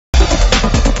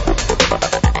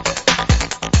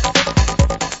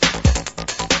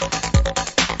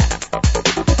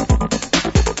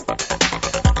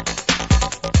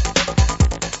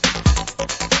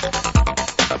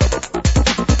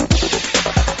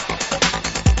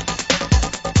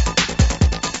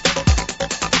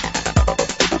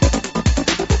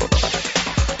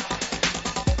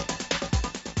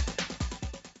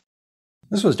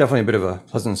This was definitely a bit of a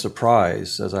pleasant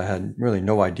surprise, as I had really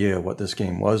no idea what this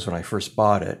game was when I first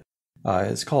bought it.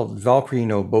 It's called Valkyrie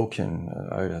no Bouken,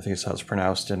 I think it's how it's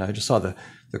pronounced, and I just saw the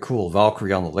cool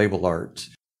Valkyrie on the label art,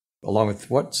 along with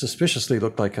what suspiciously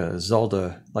looked like a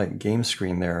Zelda-like game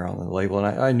screen there on the label, and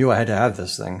I knew I had to have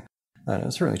this thing. And it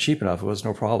was certainly cheap enough, it was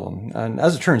no problem. And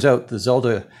as it turns out, the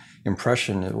Zelda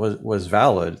impression was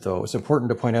valid, though it's important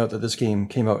to point out that this game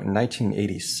came out in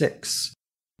 1986.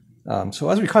 So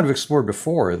as we kind of explored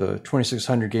before, the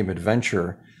 2600 game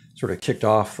adventure sort of kicked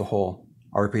off the whole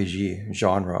RPG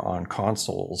genre on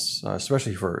consoles,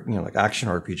 especially for, like action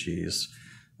RPGs.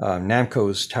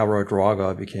 Namco's Tower of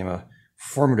Draga became a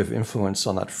formative influence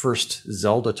on that first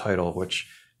Zelda title, which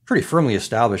pretty firmly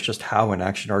established just how an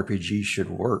action RPG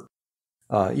should work.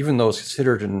 Even though it's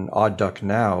considered an odd duck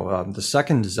now, the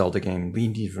second Zelda game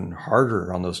leaned even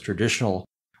harder on those traditional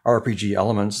RPG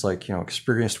elements like,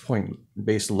 experience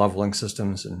point-based leveling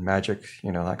systems and magic,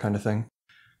 that kind of thing.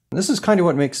 And this is kind of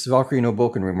what makes Valkyrie no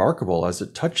Bouken remarkable, as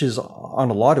it touches on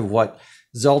a lot of what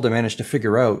Zelda managed to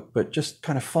figure out, but just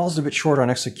kind of falls a bit short on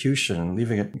execution,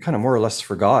 leaving it kind of more or less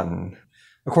forgotten.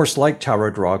 Of course, like Tower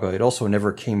of Draga, it also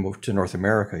never came to North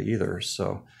America either,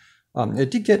 so it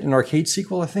did get an arcade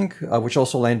sequel, I think, which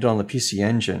also landed on the PC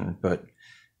Engine, but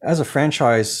as a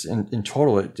franchise in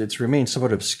total, it's remained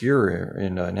somewhat obscure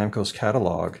in Namco's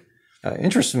catalog.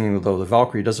 Interestingly, though, the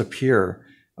Valkyrie does appear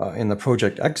in the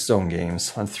Project X Zone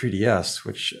games on 3DS,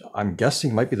 which I'm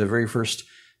guessing might be the very first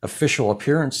official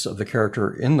appearance of the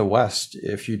character in the West,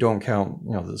 if you don't count,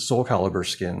 the Soul Calibur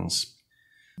skins.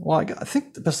 Well, I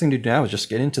think the best thing to do now is just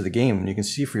get into the game, and you can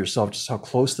see for yourself just how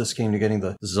close this came to getting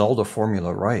the Zelda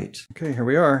formula right. Okay, here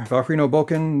we are. Valkyrie no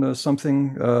Bouken,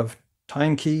 something of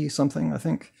time key something, I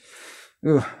think.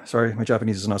 Ooh, sorry, my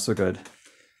Japanese is not so good.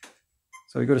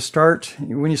 So you go to start.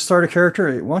 When you start a character,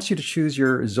 it wants you to choose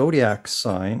your zodiac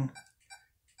sign,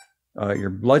 your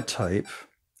blood type,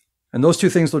 and those two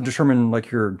things will determine like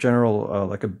your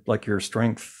general, like your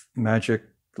strength, magic,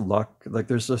 luck. Like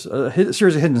there's a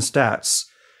series of hidden stats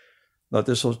that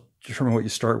this will determine what you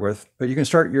start with. But you can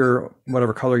start your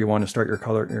whatever color you want to start your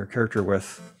character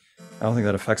with. I don't think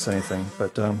that affects anything,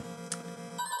 but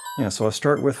yeah. So I'll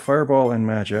start with fireball and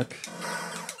magic.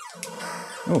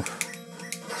 Oh.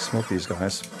 Smoke these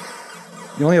guys.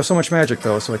 You only have so much magic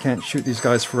though, so I can't shoot these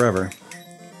guys forever.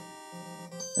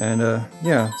 And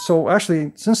yeah, so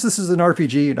actually, since this is an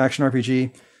RPG, an action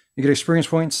RPG, you get experience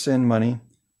points and money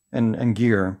and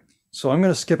gear. So I'm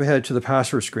going to skip ahead to the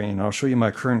password screen. I'll show you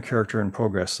my current character in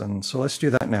progress. And so let's do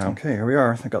that now. Okay, here we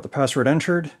are. I got the password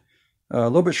entered. A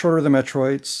little bit shorter than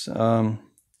Metroid's. And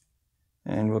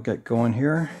we'll get going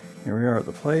here. Here we are at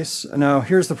the place. Now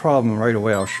here's the problem right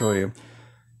away. I'll show you.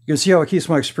 You can see how it keeps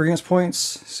my experience points,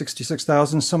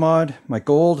 66,000 some odd, my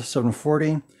gold,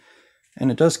 740,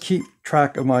 and it does keep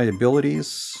track of my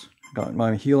abilities, got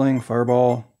my healing,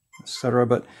 fireball, etc.,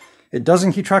 but it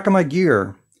doesn't keep track of my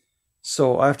gear.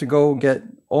 So I have to go get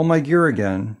all my gear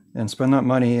again and spend that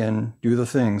money and do the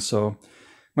things. So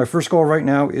my first goal right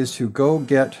now is to go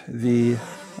get the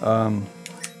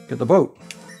boat,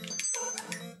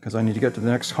 because I need to get to the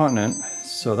next continent.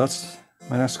 So that's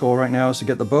my next goal right now, is to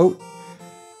get the boat.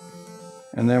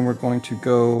 And then we're going to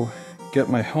go get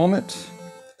my helmet,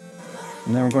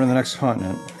 and then we're going to the next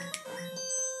continent.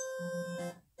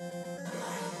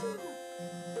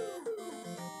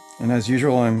 And as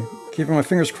usual, I'm keeping my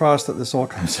fingers crossed that this all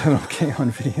comes out okay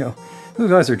on video. Those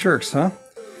guys are jerks, huh?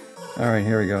 Alright,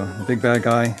 here we go. The big bad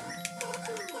guy.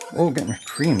 Oh, getting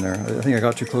creamed there. I think I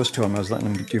got too close to him. I was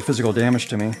letting him do physical damage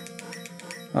to me.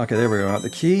 Okay, there we go. Got the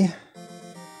key.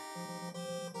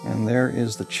 And there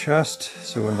is the chest.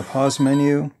 So in the pause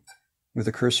menu, with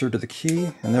the cursor to the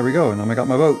key, and there we go. And then I got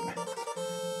my boat.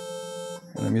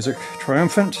 And the music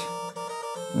triumphant.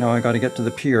 Now I got to get to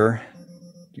the pier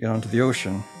to get onto the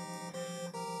ocean.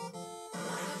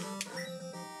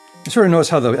 You sort of notice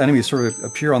how the enemies sort of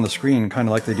appear on the screen, kind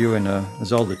of like they do in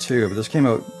Zelda 2, but this came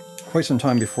out quite some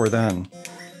time before then.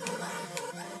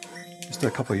 Just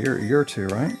a couple year or two,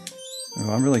 right?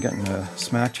 Oh, I'm really getting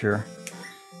smacked here.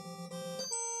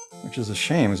 Which is a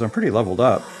shame, because I'm pretty leveled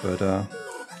up, but like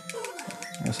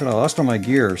I said, I lost all my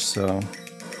gear, so...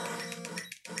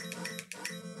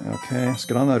 Okay, let's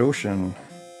get on that ocean.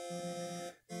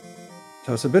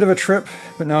 So it's a bit of a trip,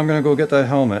 but now I'm going to go get that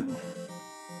helmet.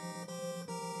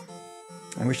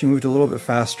 I wish you moved a little bit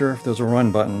faster if there was a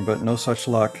run button, but no such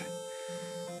luck.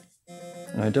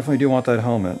 And I definitely do want that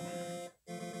helmet.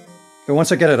 But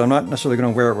once I get it, I'm not necessarily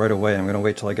going to wear it right away. I'm going to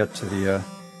wait till I get to the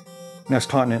next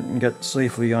continent and get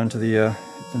safely onto the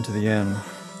into the inn.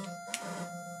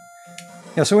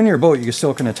 Yeah, so in your boat you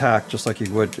still can attack just like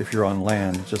you would if you're on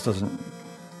land. It just doesn't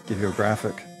give you a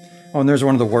graphic. Oh, and there's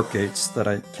one of the warp gates that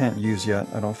I can't use yet,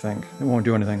 I don't think. It won't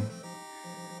do anything.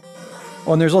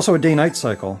 Oh, and there's also a day-night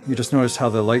cycle. You just noticed how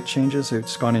the light changes.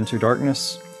 It's gone into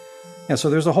darkness. Yeah, so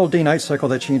there's a whole day-night cycle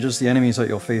that changes the enemies that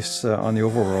you'll face on the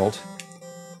overworld.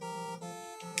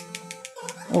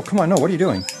 Oh, come on, no, what are you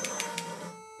doing?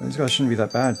 These guys shouldn't be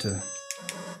that bad to...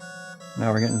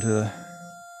 Now we're getting to the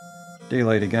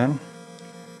daylight again.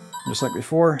 Just like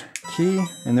before, key,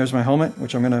 and there's my helmet,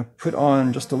 which I'm going to put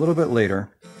on just a little bit later.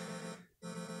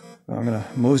 I'm going to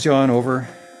mosey on over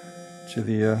to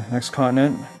the next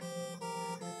continent,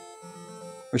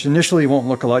 which initially won't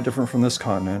look a lot different from this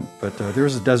continent, but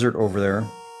there's a desert over there.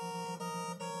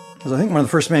 Because I think one of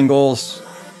the first main goals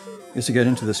is to get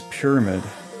into this pyramid.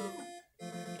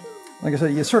 Like I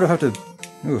said, you sort of have to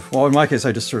move. Well, in my case,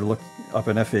 I just sort of looked up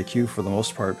an FAQ for the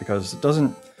most part, because it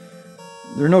doesn't...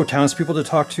 There are no townspeople to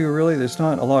talk to, really. There's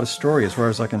not a lot of story, as far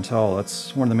as I can tell.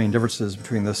 That's one of the main differences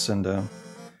between this and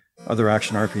other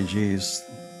action RPGs.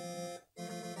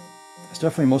 It's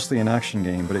definitely mostly an action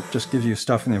game, but it just gives you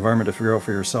stuff in the environment to figure out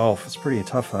for yourself. It's pretty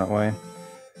tough that way.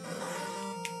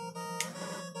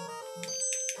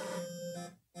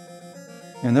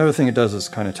 And the other thing it does is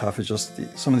kind of tough. It's just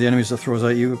some of the enemies it throws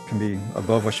at you can be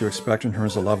above what you expect in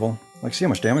terms of level. Like, see how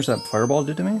much damage that fireball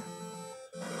did to me?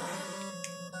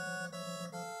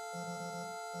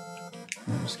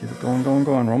 Just keep it going, going,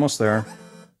 going. We're almost there.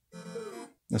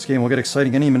 This game will get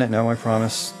exciting any minute now, I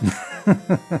promise.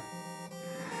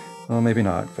 Well, maybe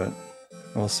not, but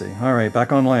we'll see. Alright,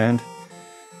 back on land.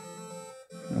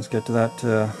 Let's get to that...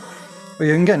 Well,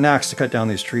 you can get an axe to cut down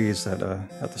these trees at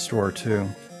the store, too.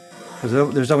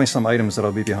 Because there's definitely some items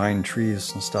that'll be behind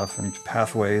trees and stuff, and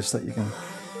pathways that you can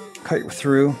cut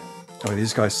through. Oh,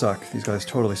 these guys suck. These guys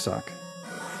totally suck.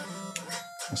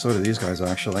 And so do these guys,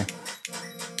 actually.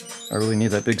 I really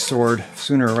need that big sword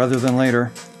sooner rather than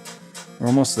later. We're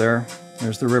almost there.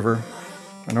 There's the river.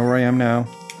 I know where I am now.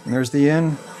 And there's the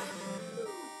inn.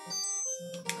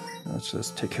 Let's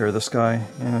just take care of this guy.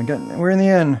 And we're in the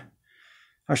inn.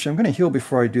 Actually, I'm going to heal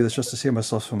before I do this just to save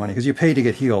myself some money. Because you pay to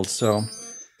get healed, so...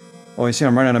 Oh, you see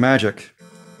I'm running out of magic.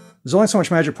 There's only so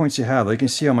much magic points you have. Like you can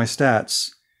see on my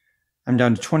stats, I'm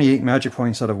down to 28 magic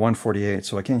points out of 148,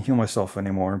 so I can't heal myself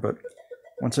anymore. But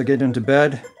once I get into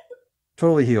bed,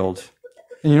 totally healed.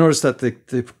 And you notice that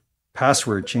the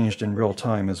password changed in real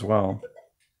time as well.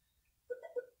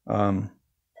 And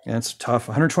it's tough.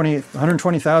 120,000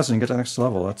 to get to the next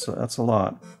level. That's a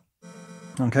lot.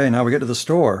 Okay, now we get to the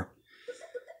store.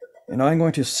 And I'm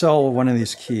going to sell one of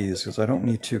these keys, because I don't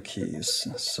need two keys.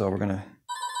 So we're going to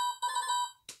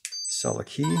sell a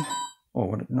key. Oh,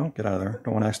 what, no, get out of there.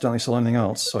 Don't want to accidentally sell anything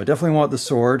else. So I definitely want the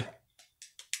sword.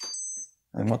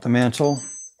 I want the mantle.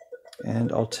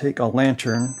 And I'll take a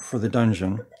lantern for the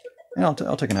dungeon. And I'll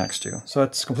take an axe too. So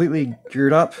it's completely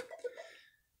geared up.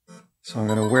 So I'm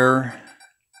going to wear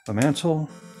the mantle.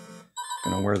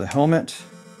 I'm going to wear the helmet.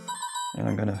 And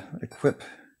I'm going to equip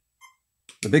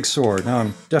the big sword. Now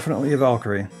I'm definitely a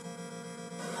Valkyrie.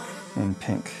 In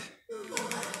pink.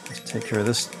 Let's take care of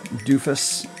this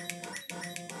doofus.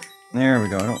 There we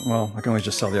go. I can always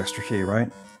just sell the extra key,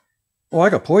 right? Oh,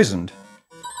 I got poisoned.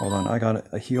 Hold on, I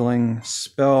got a healing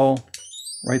spell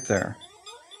right there.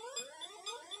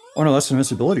 Oh no, that's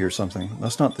invincibility or something.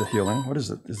 That's not the healing. What is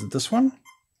it? Is it this one?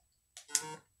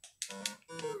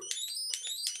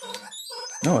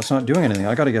 No, it's not doing anything.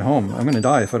 I gotta get home. I'm gonna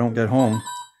die if I don't get home.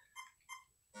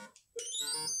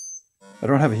 I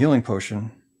don't have a healing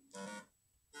potion.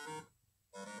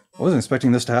 I wasn't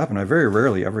expecting this to happen. I very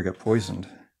rarely ever get poisoned.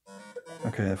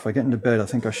 Okay, if I get into bed, I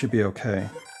think I should be okay.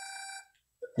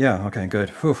 Yeah, okay, good.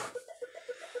 Whew.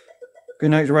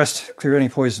 Good night rest. Clear any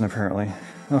poison, apparently.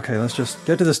 Okay, let's just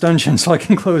get to this dungeon so I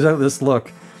can close out this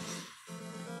look.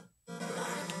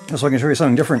 So I can show you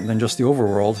something different than just the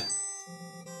overworld.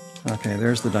 Okay,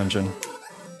 there's the dungeon.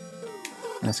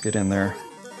 Let's get in there.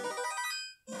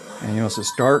 And you notice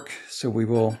it's dark, so we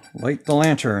will light the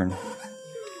lantern.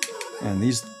 And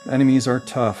these enemies are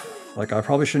tough. Like, I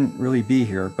probably shouldn't really be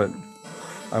here, but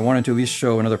I wanted to at least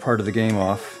show another part of the game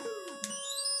off.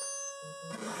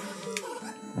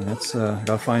 And that's,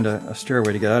 gotta find a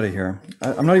stairway to get out of here.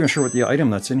 I'm not even sure what the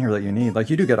item that's in here that you need. Like,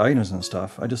 you do get items and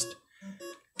stuff. I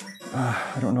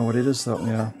don't know what it is, though.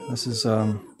 Yeah, this is,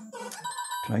 can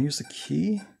I use the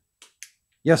key?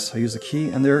 Yes, I use the key,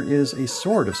 and there is a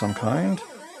sword of some kind.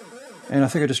 And I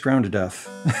think I just drowned to death.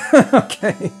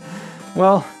 Okay.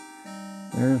 Well,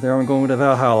 there I'm going to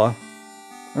Valhalla.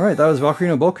 Alright, that was Valkyrie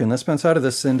no Bouken. Let's bounce out of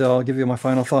this and I'll give you my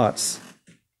final thoughts.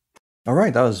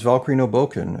 Alright, that was Valkyrie no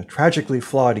Bouken. A tragically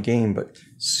flawed game, but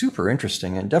super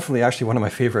interesting, and definitely actually one of my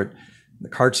favorite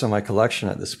carts in my collection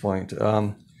at this point.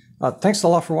 Thanks a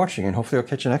lot for watching, and hopefully I'll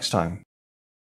catch you next time.